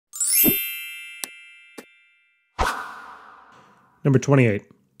Number 28.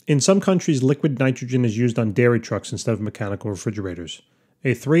 In some countries, liquid nitrogen is used on dairy trucks instead of mechanical refrigerators.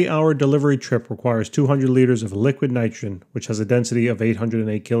 A 3-hour delivery trip requires 200 liters of liquid nitrogen, which has a density of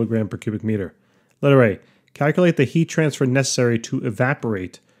 808 kilogram per cubic meter. Letter A. Calculate the heat transfer necessary to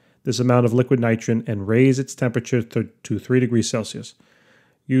evaporate this amount of liquid nitrogen and raise its temperature to 3 degrees Celsius.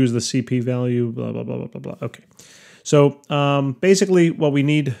 Use the CP value, blah, blah, blah, blah, blah, blah. Okay. So basically what we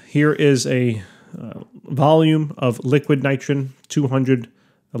need here is a volume of liquid nitrogen, 200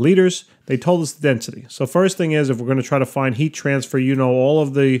 liters. They told us the density. So first thing is, if we're going to try to find heat transfer, you know, all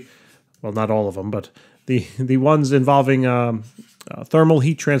of the, well, not all of them, but the ones involving thermal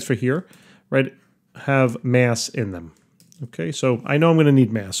heat transfer here, right, have mass in them. Okay, so I know I'm going to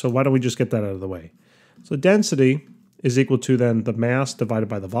need mass, so why don't we just get that out of the way? So density is equal to then the mass divided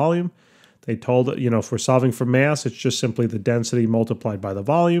by the volume. They told, you know, if we're solving for mass, it's just simply the density multiplied by the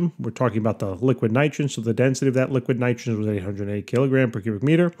volume. We're talking about the liquid nitrogen, so the density of that liquid nitrogen was 808 kilogram per cubic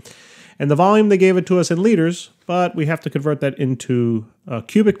meter. And the volume, they gave it to us in liters, but we have to convert that into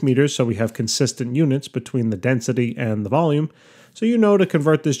cubic meters, so we have consistent units between the density and the volume. So you know to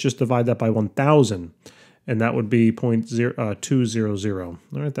convert this, just divide that by 1,000, and that would be 0.200.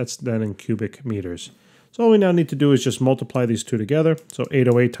 All right, that's then in cubic meters. So all we now need to do is just multiply these two together. So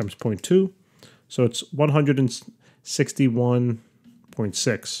 808 times 0.2. So it's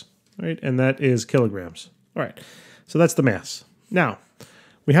 161.6, right? And that is kilograms. All right, so that's the mass. Now,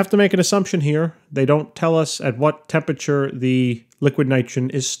 we have to make an assumption here. They don't tell us at what temperature the liquid nitrogen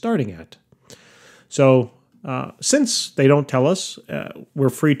is starting at. So since they don't tell us, we're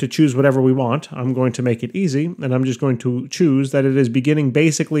free to choose whatever we want. I'm going to make it easy, and I'm just going to choose that it is beginning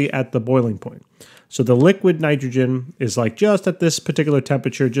basically at the boiling point. So the liquid nitrogen is like just at this particular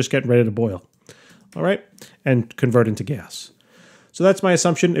temperature, just getting ready to boil. All right, and convert into gas. So that's my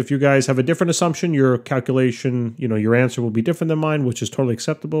assumption. If you guys have a different assumption, your calculation, you know, your answer will be different than mine, which is totally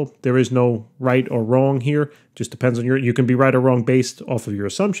acceptable. There is no right or wrong here. Just depends on you can be right or wrong based off of your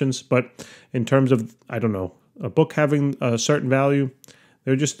assumptions. But in terms of, I don't know, a book having a certain value,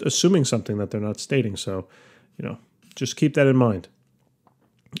 they're just assuming something that they're not stating. So, you know, just keep that in mind.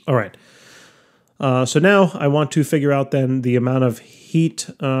 All right. So now I want to figure out then the amount of heat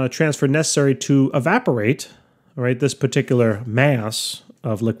transfer necessary to evaporate, all right, this particular mass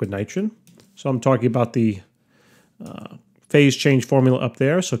of liquid nitrogen. So I'm talking about the phase change formula up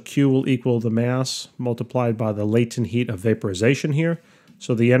there. So Q will equal the mass multiplied by the latent heat of vaporization here.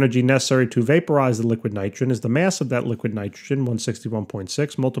 So the energy necessary to vaporize the liquid nitrogen is the mass of that liquid nitrogen,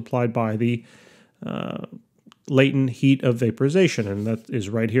 161.6, multiplied by the latent heat of vaporization, and that is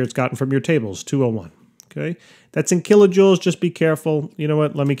right here. It's gotten from your tables, 201. Okay, that's in kilojoules. Just be careful. You know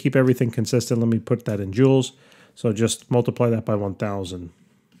what? Let me keep everything consistent. Let me put that in joules. So just multiply that by 1,000.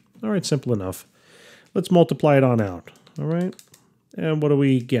 All right, simple enough. Let's multiply it on out. All right, and what do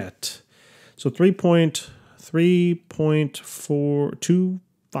we get? So 3.425,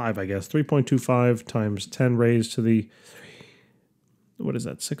 I guess. 3.25 times 10 raised to the, what is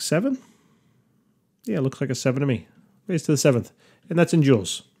that, 6, 7? Yeah, it looks like a 7 to me. Raised to the 7th. And that's in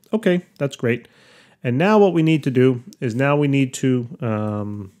joules. Okay, that's great. And now what we need to do is now we need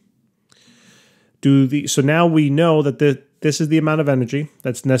to so now we know that this is the amount of energy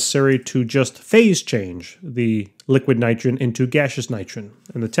that's necessary to just phase change the liquid nitrogen into gaseous nitrogen.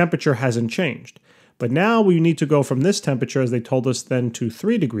 And the temperature hasn't changed. But now we need to go from this temperature, as they told us, then to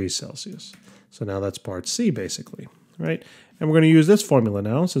 3 degrees Celsius. So now that's part C, basically, right? And we're going to use this formula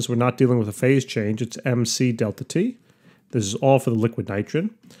now, since we're not dealing with a phase change. It's MC delta T. This is all for the liquid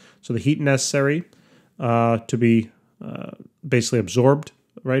nitrogen. So the heat necessary to be basically absorbed,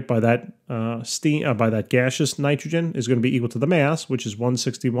 right, by that by that gaseous nitrogen is going to be equal to the mass, which is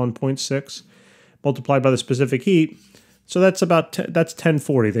 161.6, multiplied by the specific heat. So that's about that's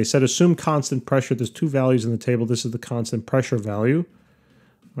 1040. They said assume constant pressure. There's two values in the table. This is the constant pressure value,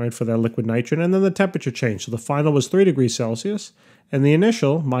 right, for that liquid nitrogen, and then the temperature change. So the final was 3 degrees Celsius, and the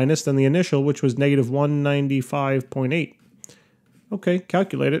initial minus then the initial, which was negative 195.8. Okay,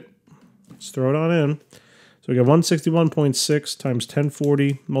 calculate it. Let's throw it on in. So we got 161.6 times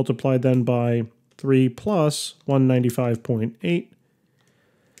 1040 multiplied then by 3 plus 195.8.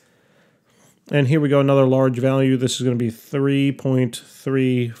 And here we go, another large value. This is going to be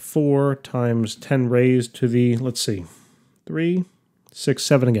 3.34 times 10 raised to the, let's see,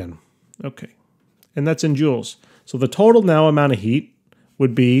 367 again. Okay, and that's in joules. So the total now amount of heat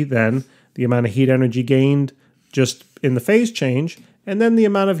would be then the amount of heat energy gained just in the phase change, and then the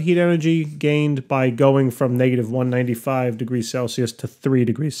amount of heat energy gained by going from negative 195 degrees Celsius to 3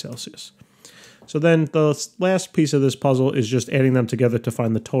 degrees Celsius. So then the last piece of this puzzle is just adding them together to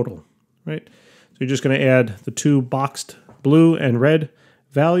find the total, right? So you're just going to add the two boxed blue and red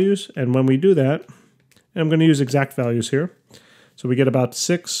values. And when we do that, and I'm going to use exact values here. So we get about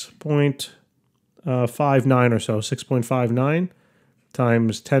 6.59 or so, 6.59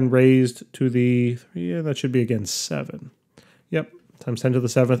 times 10 raised to the, yeah, that should be again 7. Yep, times 10 to the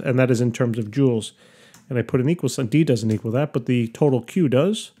 7th, and that is in terms of joules. And I put an equal sign. D doesn't equal that, but the total Q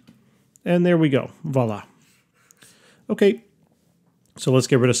does. And there we go. Voila. Okay, so let's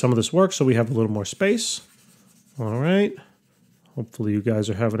get rid of some of this work so we have a little more space. All right. Hopefully you guys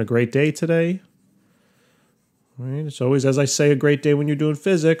are having a great day today. All right. It's always, as I say, a great day when you're doing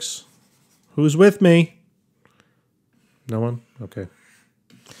physics. Who's with me? No one? Okay.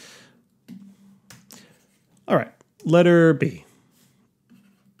 All right. Letter B.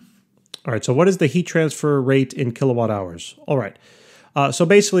 All right. So what is the heat transfer rate in kilowatt hours? All right. So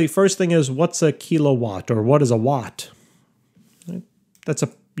basically, first thing is, what's a kilowatt, or what is a watt? Right? That's a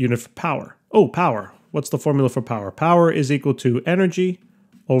unit for power. Oh, power. What's the formula for power? Power is equal to energy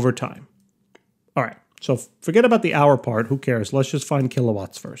over time. All right. So forget about the hour part. Who cares? Let's just find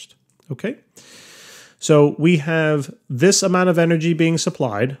kilowatts first. Okay. So we have this amount of energy being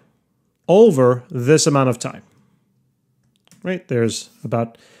supplied over this amount of time. Right? There's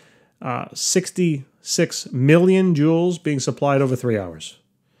about 66 million joules being supplied over 3 hours.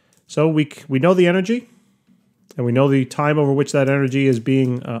 So we know the energy, and we know the time over which that energy is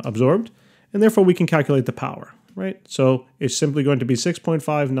being absorbed, and therefore we can calculate the power, right? So it's simply going to be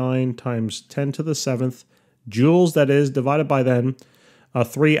 6.59 times 10 to the 7th joules, that is, divided by then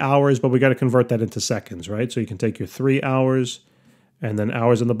 3 hours, but we got to convert that into seconds, right? So you can take your 3 hours, and then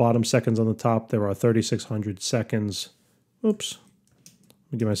hours on the bottom, seconds on the top. There are 3,600 seconds. Oops.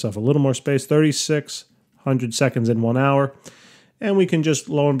 Let me give myself a little more space. 3,600 seconds in 1 hour. And we can just,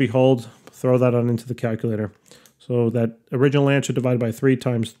 lo and behold, throw that on into the calculator. So that original answer divided by 3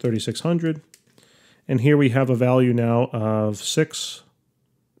 times 3,600. And here we have a value now of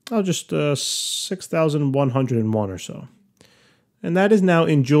 6,101 or so. And that is now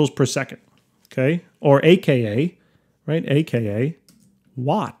in joules per second, okay? Or AKA, right? AKA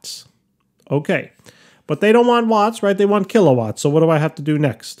watts. Okay. But they don't want watts, right? They want kilowatts. So what do I have to do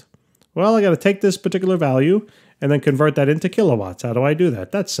next? Well, I got to take this particular value and then convert that into kilowatts. How do I do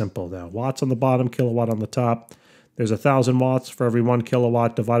that? That's simple now. Watts on the bottom, kilowatt on the top. There's 1,000 watts for every 1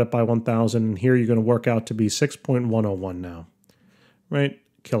 kilowatt divided by 1,000. And here you're going to work out to be 6.101 now, right?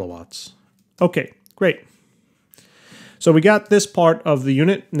 Kilowatts. Okay, great. So we got this part of the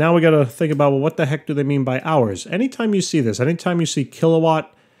unit. Now we got to think about, well, what the heck do they mean by hours? Anytime you see this, anytime you see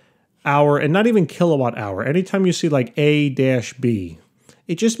kilowatt hour, and not even kilowatt hour, anytime you see like A-B,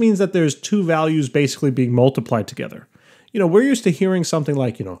 it just means that there's two values basically being multiplied together. You know, we're used to hearing something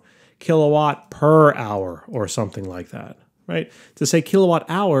like, you know, kilowatt per hour or something like that, right? To say kilowatt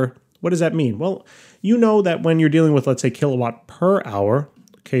hour, what does that mean? Well, you know that when you're dealing with, let's say, kilowatt per hour,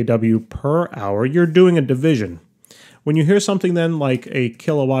 kW per hour, you're doing a division. When you hear something then like a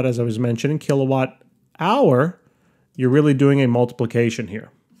kilowatt, as I was mentioning, kilowatt hour, you're really doing a multiplication here.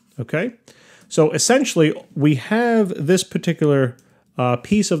 Okay, so essentially we have this particular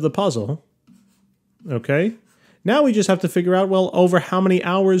piece of the puzzle. Okay, now we just have to figure out, well, over how many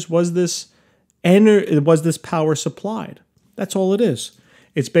hours was this power supplied? That's all it is.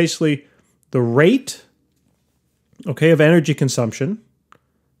 It's basically the rate, okay, of energy consumption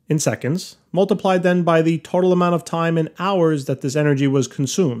in seconds, multiplied then by the total amount of time in hours that this energy was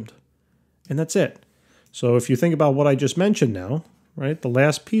consumed, and that's it. So if you think about what I just mentioned now, right? The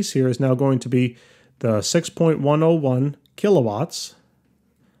last piece here is now going to be the 6.101 kilowatts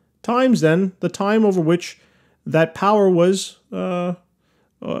times then the time over which that power was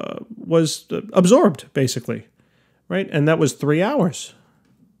absorbed, basically, right? And that was 3 hours.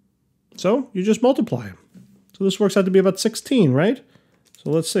 So you just multiply them. So this works out to be about 16, right?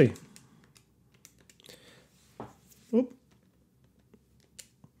 So let's see. Oop.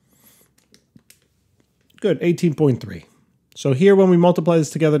 Good, 18.3. So here, when we multiply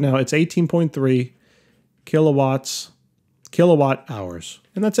this together now, it's 18.3 kilowatt hours.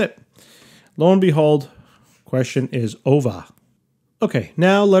 And that's it. Lo and behold, question is over. Okay,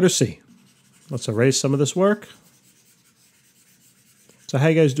 now letter C. Let's erase some of this work. So how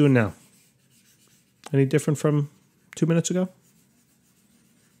you guys doing now? Any different from 2 minutes ago?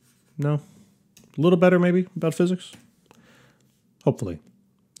 No? A little better maybe about physics? Hopefully.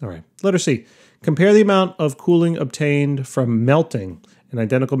 All right, letter C. Compare the amount of cooling obtained from melting an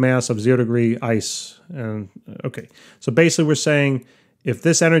identical mass of 0 degree ice. And okay, so basically we're saying if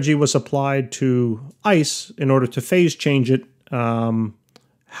this energy was applied to ice in order to phase change it,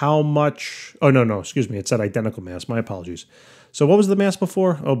 how much, oh no, excuse me, it said identical mass, my apologies. So what was the mass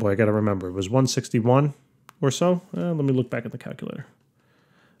before? Oh boy, I gotta remember, it was 161, or so. Let me look back at the calculator.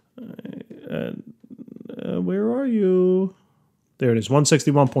 Where are you? There it is,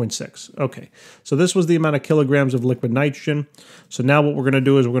 161.6. Okay, so this was the amount of kilograms of liquid nitrogen. So now what we're going to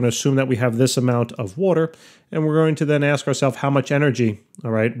do is we're going to assume that we have this amount of water, and we're going to then ask ourselves how much energy,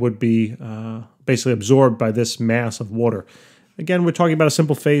 all right, would be basically absorbed by this mass of water. Again, we're talking about a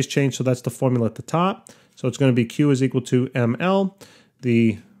simple phase change, so that's the formula at the top. So it's going to be Q is equal to ml.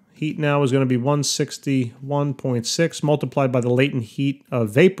 The heat now is going to be 161.6 multiplied by the latent heat of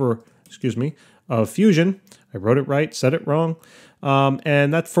vapor, of fusion. I wrote it right, said it wrong.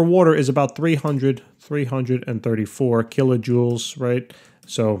 And that for water is about 334 kilojoules, right?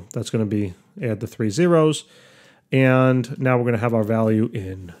 So that's going to be, add the 3 zeros. And now we're going to have our value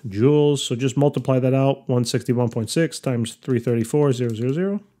in joules. So just multiply that out, 161.6 times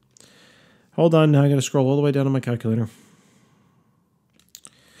 334,000. Hold on, now I got to scroll all the way down to my calculator.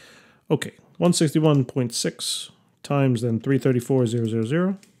 Okay, 161.6 times then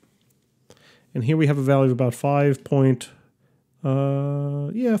 334,000. And here we have a value of about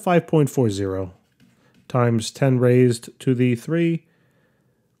 5.40 times 10 raised to the 3.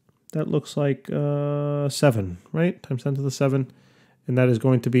 That looks like 7, right? Times 10 to the 7. And that is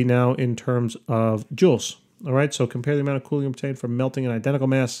going to be now in terms of joules. All right, so compare the amount of cooling obtained from melting an identical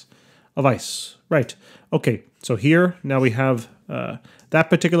mass of ice. Right, okay, so here now we have that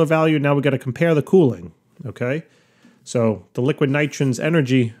particular value. Now we got to compare the cooling, okay? So the liquid nitrogen's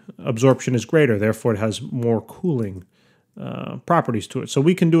energy absorption is greater, therefore it has more cooling properties to it. So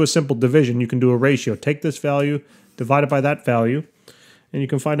we can do a simple division. You can do a ratio. Take this value, divide it by that value, and you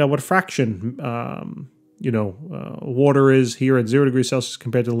can find out what fraction, water is here at 0 degrees Celsius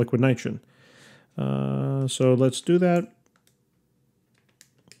compared to the liquid nitrogen. So let's do that.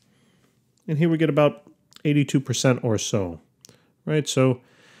 And here we get about 82% or so, right? So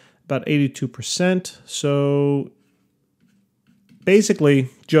about 82%. So basically,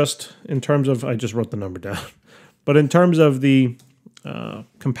 just in terms of, I just wrote the number down, but in terms of the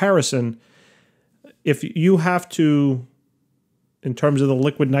comparison, if you have to, in terms of the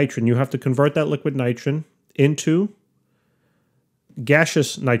liquid nitrogen, you have to convert that liquid nitrogen into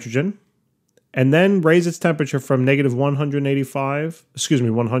gaseous nitrogen, and then raise its temperature from negative 195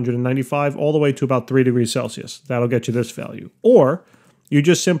 all the way to about 3 degrees Celsius. That'll get you this value. Or you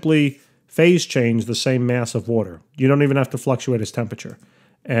just simply phase change the same mass of water. You don't even have to fluctuate its temperature.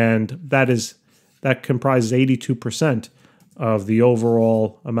 And that comprises 82% of the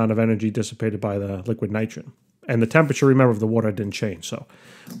overall amount of energy dissipated by the liquid nitrogen. And the temperature, remember, of the water didn't change. So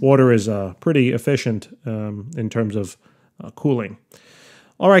water is pretty efficient in terms of cooling.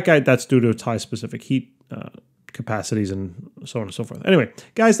 All right, guys, that's due to its high specific heat capacities and so on and so forth. Anyway,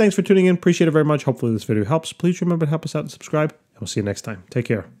 guys, thanks for tuning in. Appreciate it very much. Hopefully this video helps. Please remember to help us out and subscribe. And we'll see you next time. Take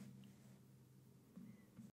care.